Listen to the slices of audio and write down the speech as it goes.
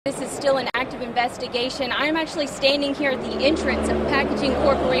this is still an active investigation. I'm actually standing here at the entrance of Packaging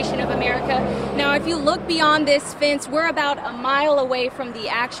Corporation of America. Now, if you look beyond this fence, we're about a mile away from the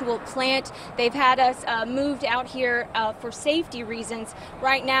actual plant. They've had us moved out here for safety reasons.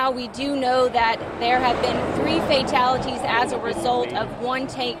 Right now, we do know that there have been 3 fatalities as a result of one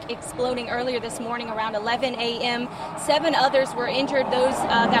tank exploding earlier this morning around 11 a.m. 7 others were injured. Those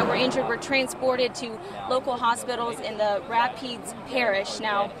that were injured were transported to local hospitals in the Rapides Parish.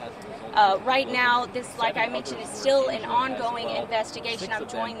 Now, right now, this, like I mentioned, is still an ongoing investigation. I'm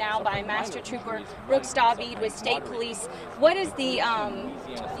joined now by Master Trooper Brooks David with State Police. What is the,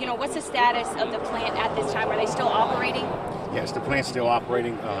 what's the status of the plant at this time? Are they still operating? Yes, the plant's still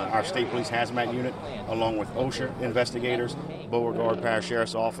operating. Our State Police Hazmat Unit, along with OSHA investigators, Beauregard Parish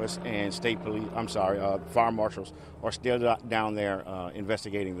Sheriff's Office, and fire marshals are still down there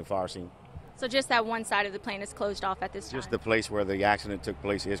investigating the fire scene. So just that one side of the plant is closed off at this time? Just the place where the accident took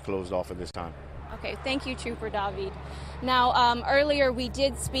place is closed off at this time. Okay, thank you, Trooper David. Now, earlier we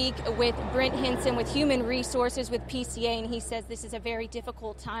did speak with Brent Henson with Human Resources with PCA, and he says this is a very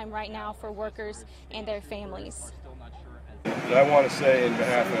difficult time right now for workers and their families. What I want to say in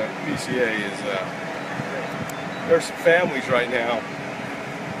behalf of PCA is there's some families right now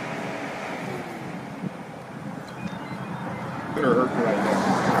that are hurting right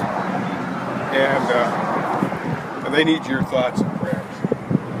now. And they need your thoughts and prayers.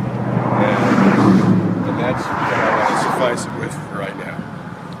 And that's what I want to suffice it with for right now.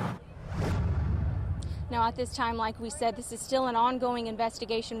 Now, at this time, like we said, this is still an ongoing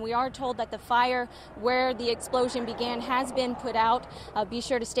investigation. We are told that the fire where the explosion began has been put out. Be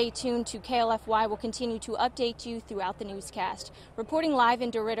sure to stay tuned to KLFY. We'll continue to update you throughout the newscast. Reporting live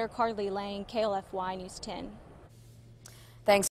in DeRidder, Laing, KLFY News 10.